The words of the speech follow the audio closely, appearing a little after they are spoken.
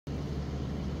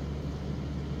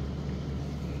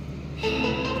Baby,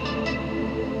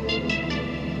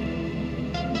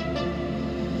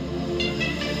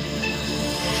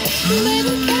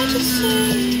 can't you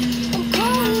see I'm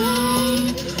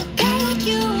calling? Can't like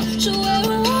you, so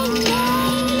everyone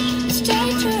knows. It's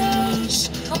dangerous,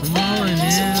 I'm falling.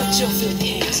 So put your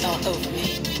filthy hands all over me.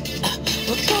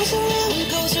 What goes around,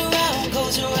 goes around,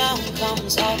 goes around,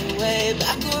 comes all the way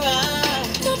back around.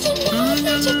 Don't you know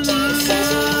that you're dancing?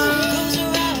 Goes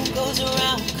around, goes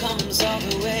around, comes all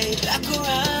the way back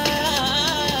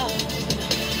around.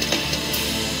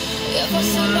 If I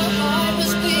said my heart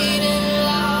was beating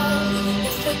loud,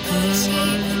 if we could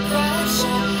escape the crash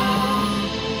somehow,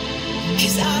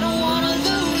 'cause I don't wanna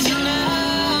lose you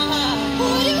now.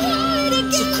 Would you want me to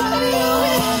get so cry me a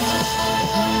river?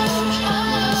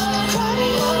 Cry me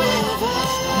a river.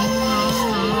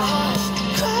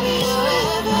 Cry me a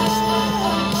river.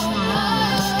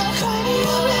 Cry me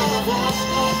a river.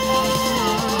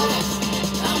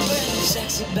 I'm really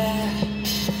sexy bad.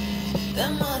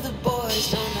 Them other boys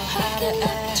don't know how to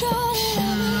act.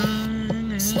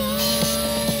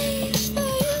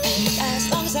 As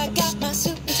long as I got my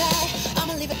suit and tie,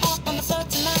 I'ma leave it all on the floor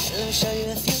tonight. Let me show you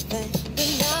a few things. But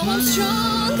now I'm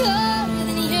stronger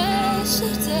than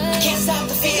yesterday. Can't stop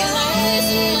the feeling.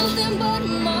 Nothing but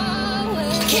my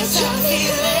way. Can't stop the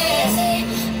feeling.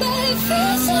 But it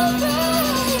feels so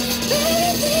right.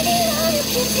 Baby, thinking how you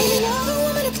keep any other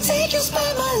woman who can take your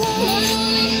spot, my love.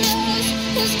 Loneliness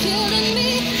is killing me.